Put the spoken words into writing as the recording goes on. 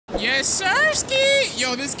Yes, sirski.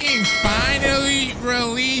 Yo, this game finally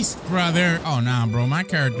released, brother. Oh, nah, bro. My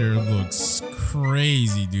character looks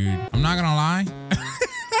crazy, dude. I'm not gonna lie.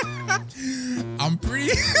 I'm pretty...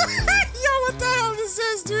 Yo, what the hell this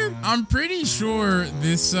is, dude? I'm pretty sure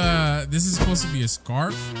this is supposed to be a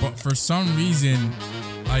scarf, but for some reason,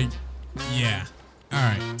 like, yeah. All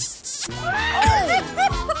right.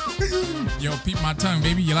 Yo, peep my tongue,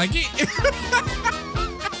 baby. You like it?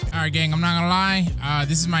 All right, gang, I'm not gonna lie.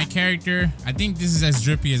 This is my character. I think this is as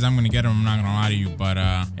drippy as I'm gonna get him. I'm not gonna lie to you, but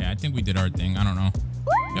yeah, I think we did our thing. I don't know.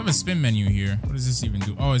 We have a spin menu here. What does this even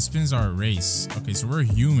do? Oh, it spins our race. Okay, so we're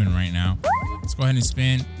human right now. Let's go ahead and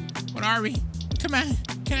spin. What are we? Come on.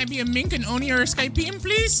 Can I be a mink, an oni, or a Skypean,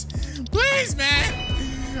 please? Please, man.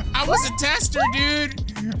 I was a tester,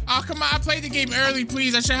 dude. Oh, come on. I played the game early,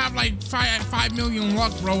 please. I should have like 5 million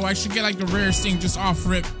luck, bro. I should get like the rarest thing just off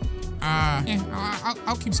rip. Yeah,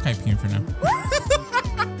 I'll keep Skypean for now.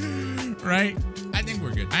 Right? I think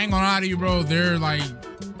we're good. I ain't gonna lie to you, bro. They're like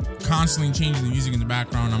constantly changing the music in the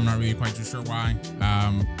background. I'm not really quite too sure why.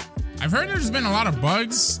 I've heard there's been a lot of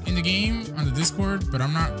bugs in the game on the Discord, but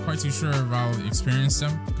I'm not quite too sure if I'll experience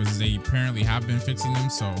them because they apparently have been fixing them.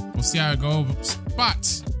 So we'll see how it goes.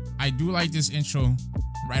 But I do like this intro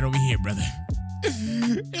right over here, brother.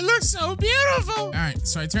 It looks so beautiful. All right,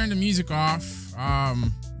 so I turned the music off.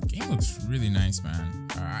 Game looks really nice, man.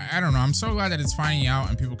 I don't know. I'm so glad that it's finally out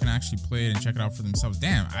and people can actually play it and check it out for themselves.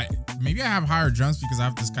 Damn, maybe I have higher jumps because I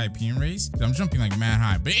have this Skypean race. I'm jumping like mad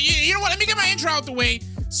high. But you know what? Let me get my intro out the way.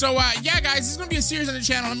 So yeah, guys, this is gonna be a series on the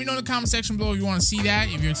channel. Let me know in the comment section below if you want to see that,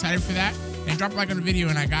 if you're excited for that, and drop a like on the video.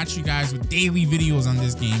 And I got you guys with daily videos on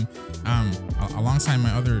this game, alongside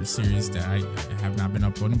my other series that I have not been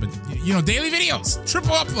uploading. But you know, daily videos,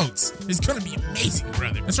 triple uploads. It's gonna be amazing,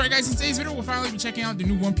 brother. That's right, guys. In today's video, we'll finally be checking out the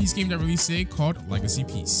new One Piece game that released today called Legacy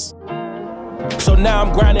Piece. So now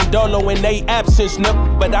I'm grinding dolo in they absence, nook.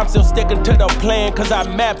 But I'm still sticking to the plan, cause I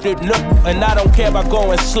mapped it, look. And I don't care about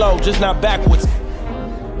going slow, just not backwards.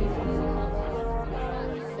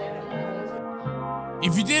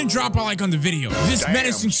 If you didn't drop a like on the video, this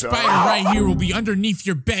menacing spider right here will be underneath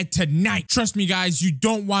your bed tonight. Trust me, guys, you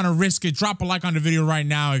don't want to risk it. Drop a like on the video right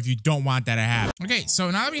now if you don't want that to happen. Okay, so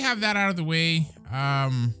now that we have that out of the way,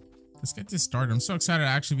 let's get this started. I'm so excited to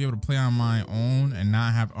actually be able to play on my own and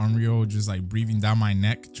not have Unreal just like breathing down my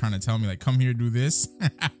neck, trying to tell me like, come here, do this.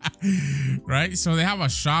 Right? So they have a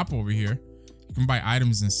shop over here. You can buy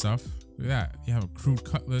items and stuff. Look at that. You have a crude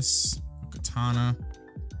cutlass, a katana.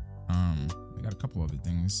 I got a couple other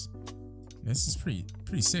things. This is pretty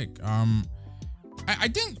sick. I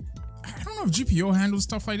think, I don't know if GPO handles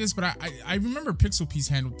stuff like this, but I remember Pixel Piece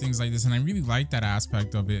handled things like this, and I really like that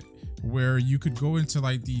aspect of it, where you could go into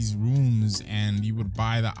like these rooms and you would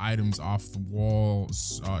buy the items off the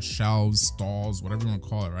walls, shelves, stalls, whatever you want to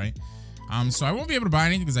call it, right? So I won't be able to buy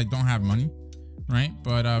anything because I don't have money, right?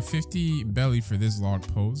 But 50 belly for this log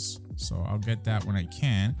pose, so I'll get that when I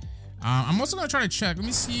can. I'm also gonna try to check. Let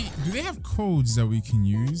me see. Do they have codes that we can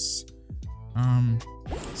use?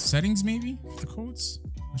 Settings maybe for the codes.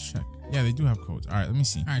 Let's check. Yeah, they do have codes. All right, let me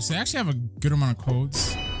see. All right, so they actually have a good amount of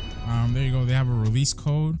codes. There you go. They have a release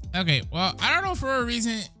code. Okay, well, I don't know for a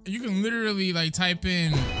reason. You can literally like type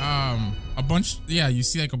in a bunch. Yeah, you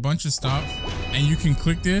see like a bunch of stuff, and you can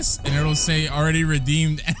click this, and it'll say already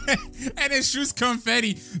redeemed, and it shoots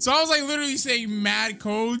confetti. So I was like literally saying mad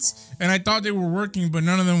codes, and I thought they were working, but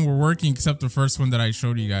none of them were working except the first one that I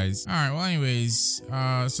showed you guys. All right. Well, anyways,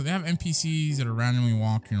 so they have NPCs that are randomly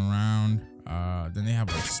walking around. Then they have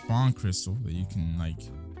a spawn crystal that you can like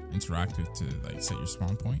interact with to like set your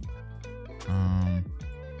spawn point.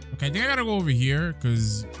 Okay, I think I gotta go over here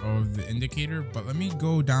because of the indicator, but let me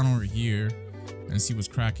go down over here and see what's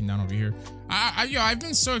cracking down over here. I've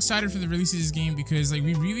been so excited for the release of this game because like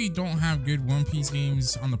we really don't have good One Piece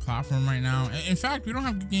games on the platform right now. In fact, we don't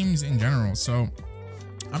have good games in general. So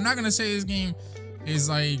I'm not gonna say this game is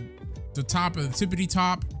like the top of the tippity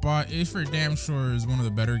top, but it for damn sure is one of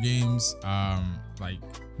the better games. Like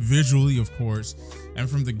visually, of course, and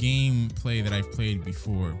from the gameplay that I've played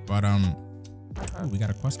before. But oh, we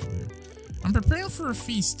got a quest over here. I'm preparing for a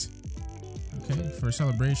feast. Okay, for a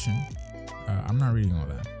celebration. I'm not reading all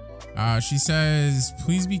that. She says,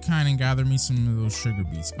 please be kind and gather me some of those sugar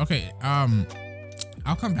beets. Okay,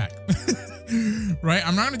 I'll come back. Right,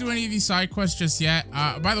 I'm not gonna do any of these side quests just yet.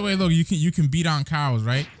 By the way, look, you can beat on cows,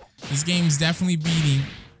 right? This game's definitely beating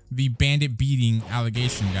the bandit beating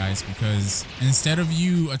allegation, guys, because instead of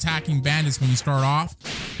you attacking bandits when you start off,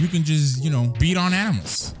 you can just, you know, beat on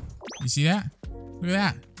animals. You see that? Look at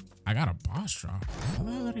that. I got a boss drop. How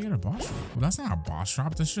the hell did I get a boss drop? Well, that's not a boss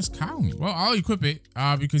drop. That's just cow meat. Well, I'll equip it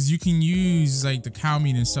because you can use like the cow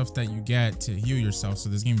meat and stuff that you get to heal yourself. So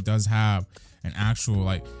this game does have an actual,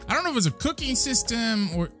 like, I don't know if it's a cooking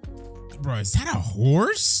system or, bro, is that a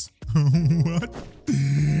horse? What?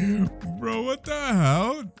 Bro, what the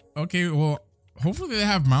hell? Okay, well, hopefully they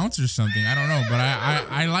have mounts or something. I don't know, but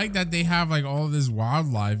I like that they have like all this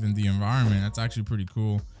wildlife in the environment. That's actually pretty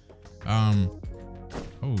cool.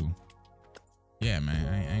 Oh, yeah, man.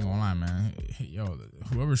 I ain't gonna lie, man. Yo,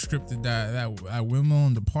 whoever scripted that windmill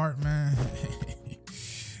in the park, man.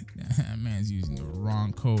 That man's using the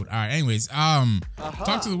wrong code. All right, anyways,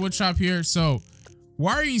 talk to the wood shop here. So,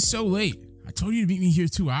 why are you so late? I told you to meet me here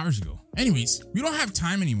 2 hours ago. Anyways, we don't have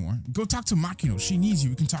time anymore. Go talk to Makino. She needs you.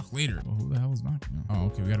 We can talk later. Well, who the hell is Makino? Oh,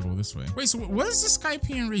 okay. We gotta go this way. Wait, so what does the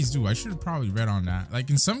Skypian race do? I should have probably read on that. Like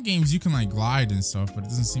in some games, you can like glide and stuff, but it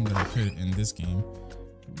doesn't seem that I could in this game.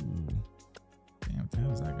 Ooh. Damn, what the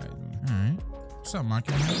hell is that guy doing? All right. What's up,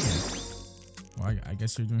 Makino? How you doing? Well, I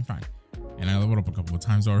guess you're doing fine. And I leveled up a couple of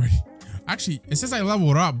times already. Actually, it says I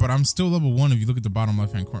leveled up, but I'm still level 1 if you look at the bottom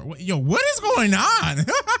left-hand corner. Yo, what is going on?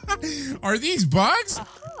 Are these bugs?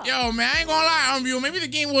 Yo, man, I ain't gonna lie, Unreal. Maybe the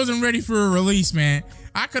game wasn't ready for a release, man.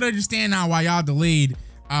 I could understand now why y'all delayed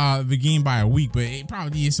the game by a week, but it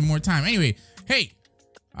probably needs some more time. Anyway, hey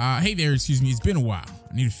there, excuse me. It's been a while.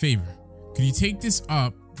 I need a favor. Could you take this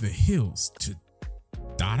up the hills to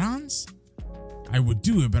Dodon's? I would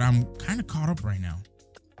do it, but I'm kind of caught up right now.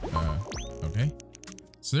 Okay.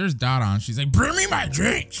 So there's Dodon. She's like, bring me my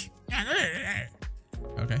drinks.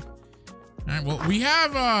 Okay. All right. Well, we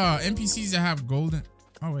have NPCs that have golden.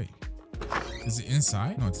 Oh wait, is it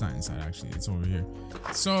inside? No, it's not inside. Actually, it's over here.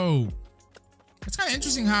 So it's kind of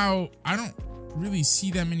interesting how I don't really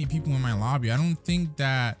see that many people in my lobby. I don't think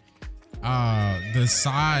that the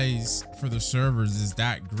size for the servers is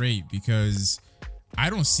that great because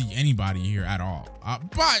I don't see anybody here at all.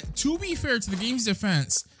 But to be fair to the game's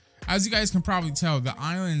defense, as you guys can probably tell, the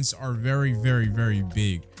islands are very, very, very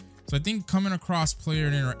big. So I think coming across player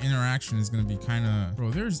interaction is going to be kind of...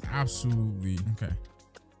 Bro, there's absolutely... Okay.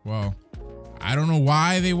 Well, I don't know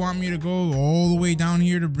why they want me to go all the way down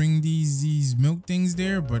here to bring these milk things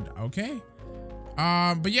there, but okay.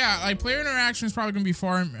 But yeah, like player interaction is probably going to be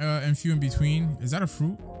far and few in between. Is that a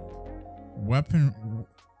fruit? Weapon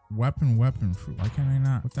fruit. Why can't I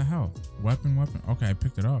not? What the hell? Weapon. Okay, I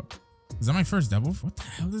picked it up. Is that my first devil? What the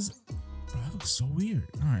hell is... Bro, that looks so weird.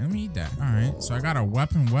 All right, let me eat that. All right, so I got a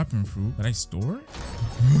weapon fruit. Did I store it?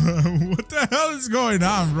 What the hell is going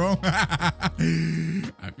on, bro?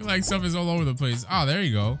 I feel like stuff is all over the place. Oh, there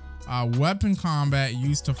you go. Weapon combat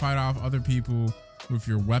used to fight off other people with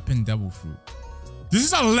your weapon devil fruit. This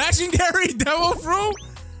is a legendary devil fruit?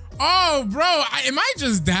 Oh, bro, am I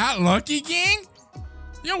just that lucky, gang?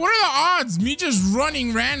 Yo, what are the odds? Me just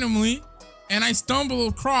running randomly and I stumble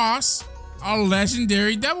across a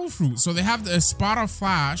legendary devil fruit. So they have the Espada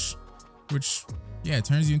Flash, which, yeah, it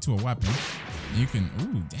turns you into a weapon. You can,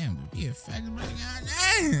 ooh, damn, the effect,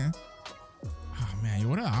 damn. Oh man,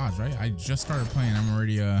 what are the odds, right? I just started playing. I'm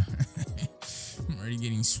already, I'm already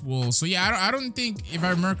getting swole. So yeah, I don't think, if I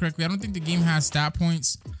remember correctly, I don't think the game has stat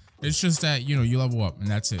points. It's just that, you know, you level up and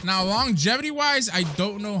that's it. Now, longevity wise, I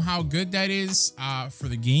don't know how good that is for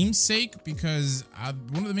the game's sake, because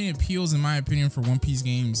one of the main appeals, in my opinion, for One Piece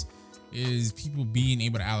games is people being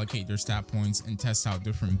able to allocate their stat points and test out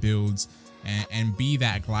different builds and be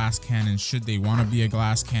that glass cannon should they want to be a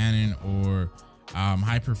glass cannon, or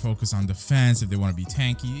hyper focus on defense if they want to be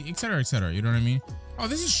tanky, etc., etc. You know what I mean? Oh,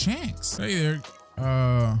 this is Shanks. Hey there.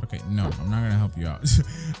 Okay, no, I'm not gonna help you out.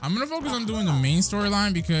 I'm gonna focus on doing the main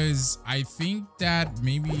storyline because I think that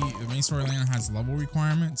maybe the main storyline has level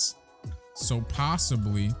requirements. So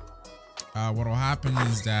possibly what'll happen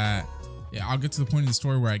is that, yeah, I'll get to the point of the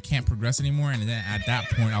story where I can't progress anymore, and then at that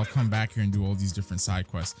point I'll come back here and do all these different side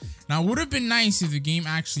quests. Now, it would have been nice if the game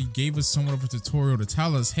actually gave us somewhat of a tutorial to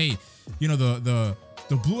tell us, hey, you know, the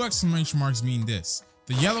blue exclamation marks mean this,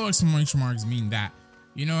 the yellow exclamation marks mean that.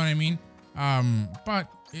 You know what I mean? But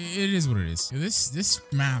it is what it is. This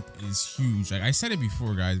map is huge. Like I said it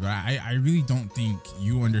before, guys, but I really don't think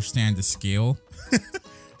you understand the scale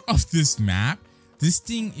of this map. This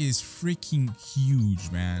thing is freaking huge,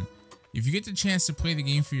 man. If you get the chance to play the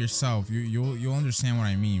game for yourself, you'll understand what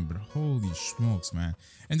I mean. But holy smokes, man.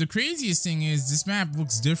 And the craziest thing is this map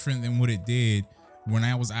looks different than what it did when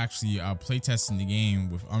I was actually playtesting the game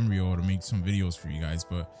with Unreal to make some videos for you guys.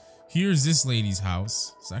 But here's this lady's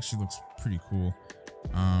house. This actually looks pretty cool.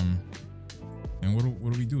 And what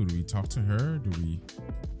do we do? Do we talk to her? Do we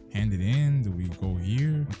hand it in? Do we go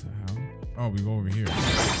here? What the hell? Oh, we go over here.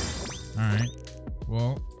 All right.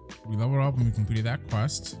 Well, we leveled up and we completed that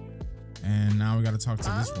quest. And now we got to talk to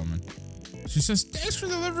this woman. She says, thanks for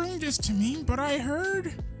delivering this to me, but I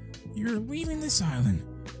heard you're leaving this island.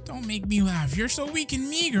 Don't make me laugh. You're so weak and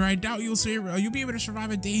meager, I doubt you'll be able to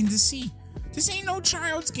survive a day in the sea. This ain't no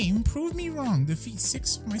child's game. Prove me wrong. Defeat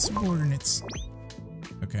 6 of my subordinates.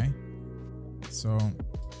 Okay. So,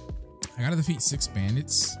 I gotta defeat 6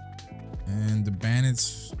 bandits. And the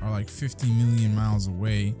bandits are like 50 million miles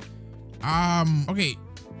away. Okay.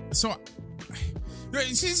 So,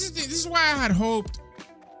 this is why I had hoped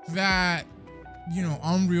that, you know,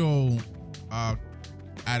 Unreal,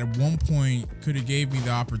 at one point could have gave me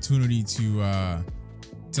the opportunity to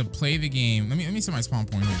play the game. Let me set my spawn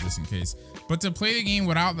point here just in case. But to play the game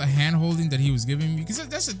without the hand holding that he was giving me, because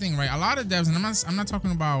that's the thing, right? A lot of devs, and I'm not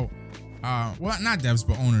talking about well, not devs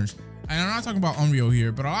but owners. And I'm not talking about Unreal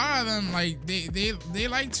here, but a lot of them, like, they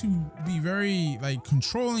like to be very, like,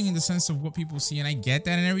 controlling in the sense of what people see, and I get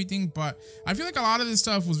that and everything, but I feel like a lot of this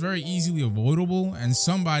stuff was very easily avoidable, and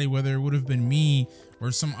somebody, whether it would have been me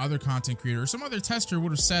or some other content creator or some other tester,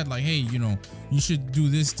 would have said, like, hey, you know, you should do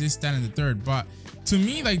this, that, and the third. But to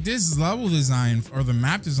me, like, this level design, or the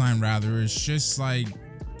map design rather, is just like,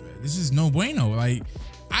 this is no bueno. Like,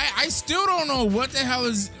 I still don't know what the hell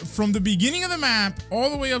is, from the beginning of the map all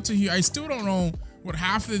the way up to here, I still don't know what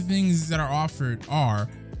half of the things that are offered are,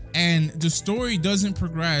 and the story doesn't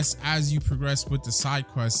progress as you progress with the side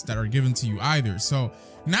quests that are given to you either. So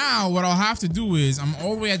now what I'll have to do is, I'm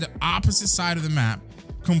all the way at the opposite side of the map,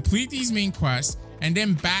 complete these main quests, and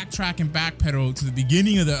then backtrack and backpedal to the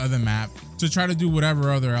beginning of the map to try to do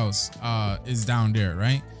whatever other else is down there,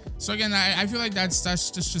 right? So again, I feel like that's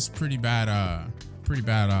just pretty bad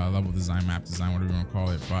level design, map design, whatever you want to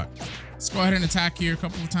call it. But let's go ahead and attack here a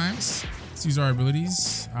couple of times. Let's use our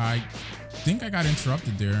abilities. I think I got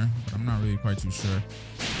interrupted there, but I'm not really quite too sure.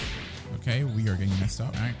 Okay, we are getting messed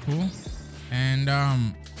up. All right, cool. And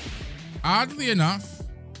oddly enough,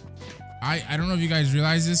 I don't know if you guys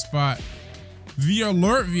realize this, but the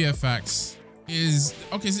alert VFX is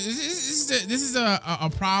okay. So this is a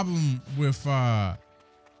problem with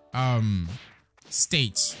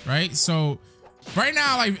states, right? So right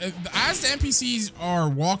now, like, as the NPCs are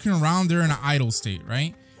walking around, they're in an idle state,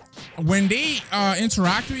 right? When they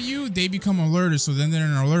interact with you, they become alerted, so then they're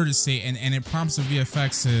in an alerted state, and it prompts the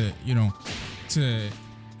VFX to, you know, to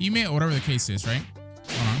email, whatever the case is, right?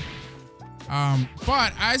 Hold on.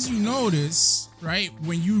 But as you notice, right,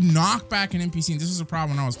 when you knock back an NPC, and this was a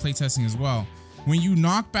problem when I was playtesting as well, when you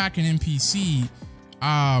knock back an NPC,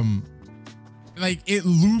 like, it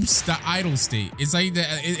loops the idle state. It's like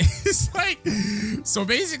it's like, so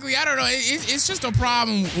basically, I don't know, it's just a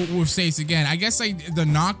problem with states. Again, I guess, like, the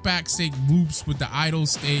knockback state loops with the idle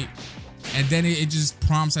state, and then it just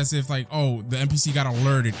prompts as if, like, oh, the NPC got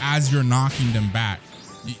alerted as you're knocking them back.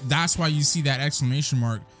 That's why you see that exclamation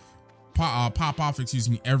mark pop off, excuse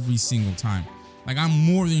me, every single time. Like, I'm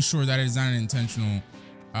more than sure that is not an intentional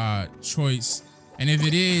choice, and if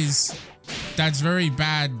it is, that's very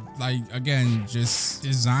bad. Like, again, just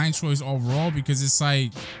design choice overall, because it's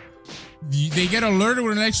like they get alerted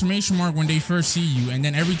with an exclamation mark when they first see you, and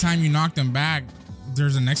then every time you knock them back,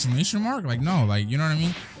 there's an exclamation mark. Like, no, like, you know what I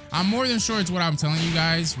mean? I'm more than sure it's what I'm telling you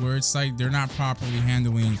guys, where it's like they're not properly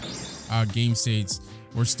handling game states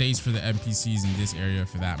or states for the NPCs in this area,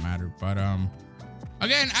 for that matter. But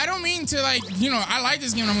again, I don't mean to, like, you know, I like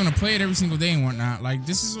this game, I'm gonna play it every single day and whatnot. Like,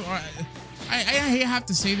 this is I have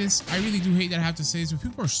to say this. I really do hate that I have to say this, but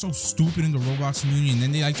people are so stupid in the Roblox community, and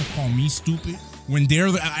then they like to call me stupid when they're,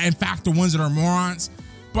 in fact, the ones that are morons.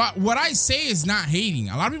 But what I say is not hating.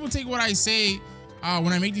 A lot of people take what I say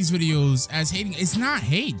when I make these videos as hating. It's not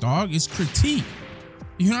hate, dog. It's critique.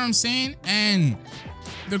 You know what I'm saying? And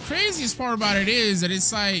the craziest part about it is that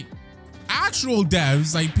it's like actual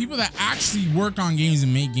devs, like people that actually work on games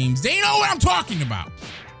and make games, they know what I'm talking about.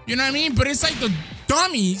 You know what I mean? But it's like the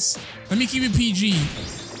dummies, let me keep it PG,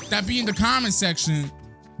 that be in the comment section,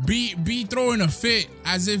 be throwing a fit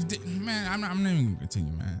as if, man, I'm not even gonna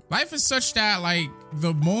continue, man. Life is such that, like,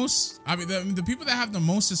 the people that have the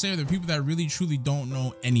most to say are the people that really truly don't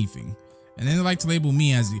know anything. And then they like to label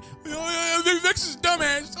me as the, oh, Vex is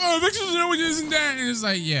dumbass. Oh, Vex doesn't know what this and that. And it's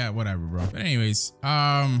like, yeah, whatever, bro. But anyways,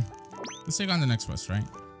 let's take on the next quest, right?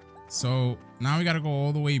 So now we gotta go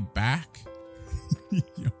all the way back. Yo,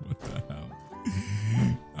 what the hell?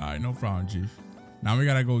 All right, no problem, Chief. Now we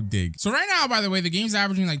gotta go dig. So right now, by the way, the game's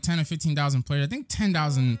averaging like 10 to 15,000 players. I think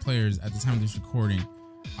 10,000 players at the time of this recording.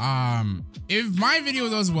 If my video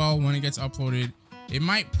does well when it gets uploaded, it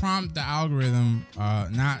might prompt the algorithm,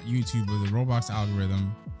 not YouTube, but the Roblox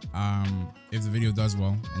algorithm, if the video does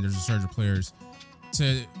well and there's a surge of players,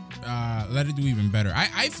 to let it do even better.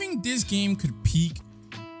 I think this game could peak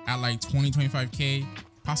at like 20-25K,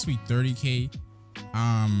 possibly 30K.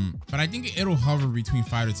 But I think it'll hover between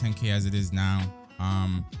 5 to 10K as it is now.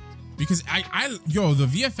 Because yo, the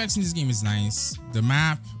VFX in this game is nice. The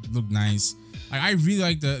map looked nice. Like, I really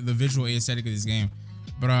like the visual aesthetic of this game.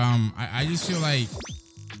 But I just feel like,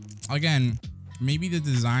 again, maybe the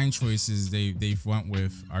design choices they've went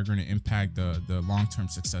with are going to impact the long-term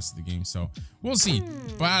success of the game. So we'll see.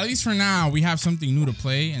 But at least for now, we have something new to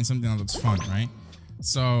play and something that looks fun, right?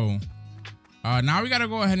 So now we got to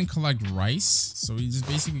go ahead and collect rice. So we just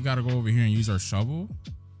basically got to go over here and use our shovel,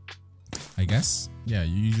 I guess. Yeah,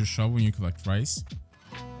 you use your shovel and you collect rice.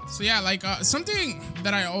 So yeah, like something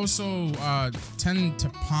that I also tend to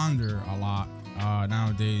ponder a lot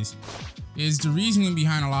nowadays is the reasoning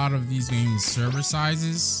behind a lot of these games' server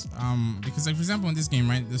sizes. Because, like, for example, in this game,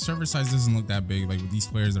 right, the server size doesn't look that big, like with these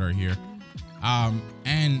players that are here.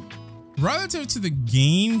 And relative to the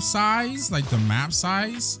game size, like the map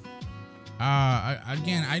size,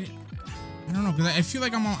 again, I don't know, because I feel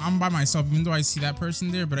like I'm by myself, even though I see that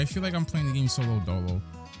person there, but I feel like I'm playing the game solo dolo.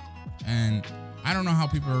 And I don't know how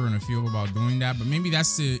people are going to feel about doing that, but maybe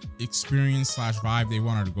that's the experience / vibe they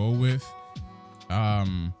wanted to go with.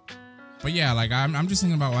 But yeah, like I'm just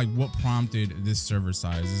thinking about like what prompted this server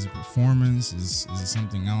size. Is it performance? Is it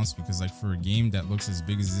something else? Because like for a game that looks as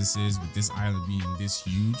big as this is, with this island being this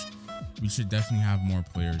huge, we should definitely have more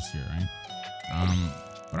players here, right?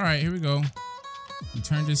 But all right, here we go. We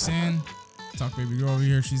turn this in. Talk baby girl over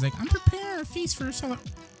here. She's like, I'm preparing a feast for a cellar.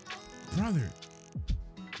 Brother,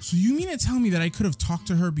 so you mean to tell me that I could have talked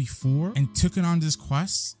to her before and took it on this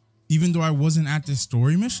quest, even though I wasn't at this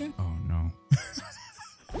story mission? Oh no.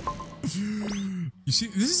 You see,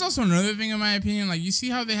 this is also another thing in my opinion. Like, you see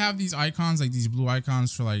how they have these icons, like these blue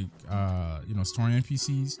icons for like you know, story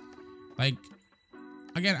NPCs. Like,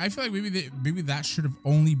 again, I feel like maybe that should have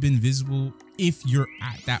only been visible if you're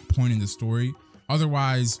at that point in the story.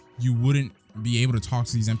 Otherwise, you wouldn't be able to talk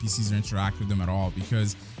to these NPCs or interact with them at all,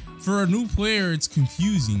 because for a new player, it's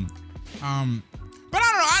confusing. But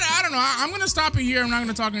I don't know. I'm gonna stop it here. I'm not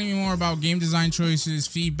gonna talk anymore about game design choices,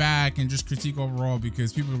 feedback, and just critique overall,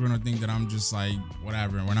 because people are gonna think that I'm just like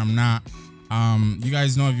whatever when I'm not. You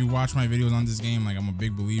guys know, if you watch my videos on this game, like I'm a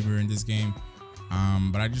big believer in this game.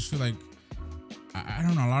 But I just feel like I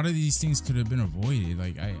don't know. A lot of these things could have been avoided.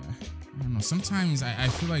 Like I don't know. Sometimes I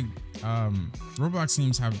feel like Roblox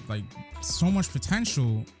games have like so much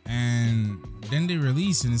potential, and then they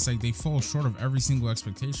release and it's like they fall short of every single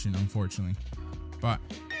expectation, unfortunately. But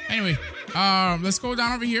anyway, let's go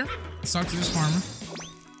down over here. Let's talk to this farmer.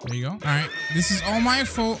 There you go. All right, this is all my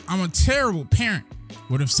fault. I'm a terrible parent.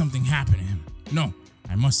 What if something happened to him? No,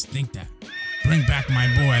 I must think that. Bring back my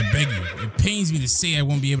boy, I beg you. It pains me to say I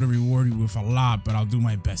won't be able to reward you with a lot, but I'll do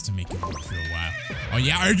my best to make it work for a while. Oh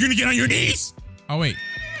yeah, are you gonna get on your knees? Oh wait,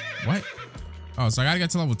 what? Oh, so I gotta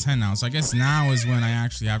get to level 10 now. So I guess now is when I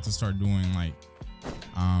actually have to start doing like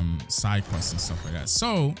side quests and stuff like that.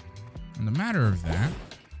 So in the matter of that,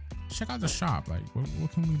 check out the shop. Like,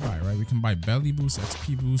 what can we buy, right? We can buy belly boost,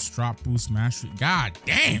 XP boost, drop boost, mastery. God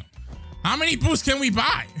damn, how many boosts can we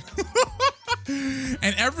buy?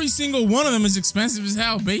 And every single one of them is expensive as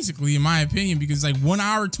hell, basically, in my opinion, because like 1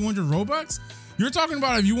 hour, 200 Robux. You're talking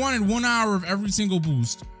about if you wanted 1 hour of every single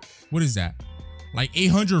boost, what is that? Like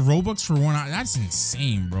 800 Robux for 1 hour? That's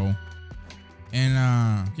insane, bro. And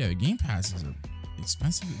yeah, the game passes are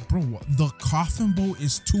expensive, bro. The coffin boat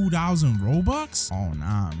is 2,000 Robux. Oh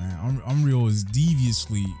nah, man. Unreal is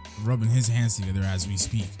deviously rubbing his hands together as we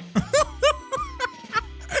speak.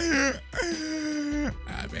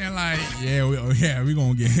 I mean, like, yeah, we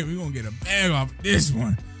gonna get a bag off this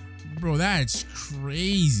one, bro. That's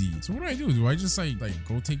crazy. So what do? Do I just like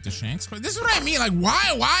go take the Shanks? This is what I mean. Like,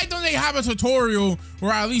 why don't they have a tutorial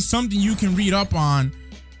or at least something you can read up on?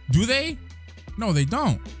 Do they? No, they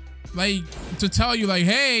don't. Like, to tell you like,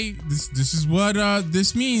 hey, this is what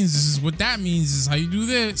this means. This is what that means. This is how you do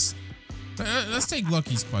this. Let's take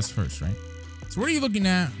Lucky's quest first, right? So what are you looking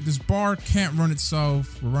at? This bar can't run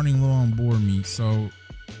itself. We're running low on boar meat, so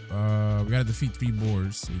we gotta defeat 3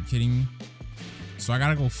 boars. Are you kidding me? So I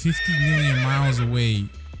gotta go 50 million miles away.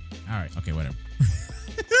 All right, okay, whatever.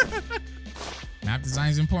 Map design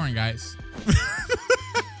is important, guys.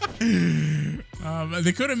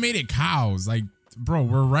 They could have made it cows. Like, bro,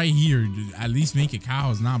 we're right here. At least make it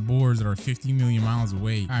cows, not boars that are 50 million miles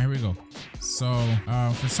away. All right, here we go. So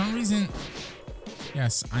for some reason,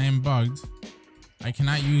 yes, I am bugged. I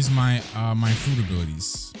cannot use my my food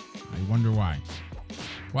abilities. I wonder why.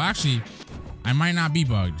 Well, actually, I might not be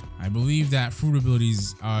bugged. I believe that fruit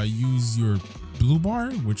abilities use your blue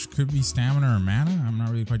bar, which could be stamina or mana. I'm not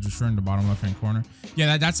really quite sure in the bottom left hand corner.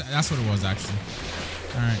 Yeah, that's what it was actually.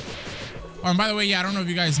 All right. Oh, and by the way, yeah, I don't know if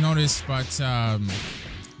you guys noticed, but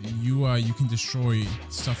you can destroy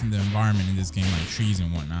stuff in the environment in this game, like trees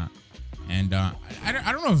and whatnot. And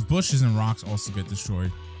I don't know if bushes and rocks also get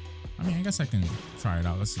destroyed. I mean, I guess I can try it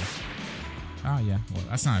out. Let's see. Oh yeah, well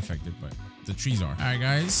that's not effective, but the trees are. All right,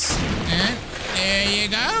 guys, and there you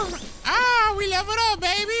go. Ah, we leveled up,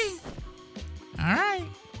 baby. All right,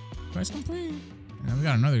 quest complete. And then we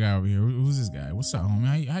got another guy over here. Who's this guy? What's up,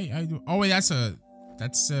 homie? How you do? Oh wait, that's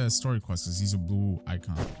a story quest because he's a blue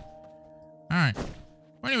icon. All right.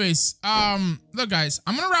 Well, anyways, look, guys,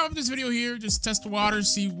 I'm gonna wrap up this video here. Just test the waters,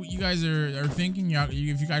 see what you guys are thinking.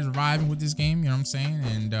 If you guys are vibing with this game, you know what I'm saying?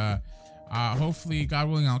 And hopefully, God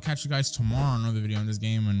willing, I'll catch you guys tomorrow on another video on this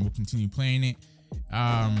game, and we'll continue playing it.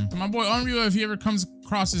 My boy Unreal, if he ever comes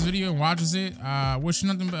across this video and watches it, wish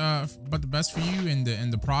nothing but the best for you in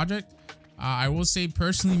the project. I will say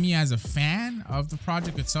personally, me as a fan of the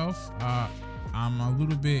project itself, I'm a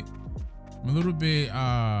little bit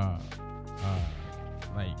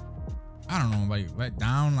like, I don't know, like let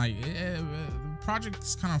down. Like the project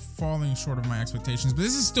is kind of falling short of my expectations, but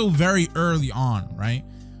this is still very early on, right?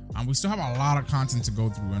 We still have a lot of content to go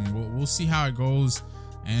through, and we'll see how it goes.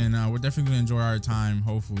 And we're definitely gonna enjoy our time,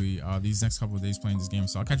 hopefully, these next couple of days playing this game.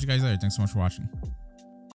 So I'll catch you guys later. Thanks so much for watching.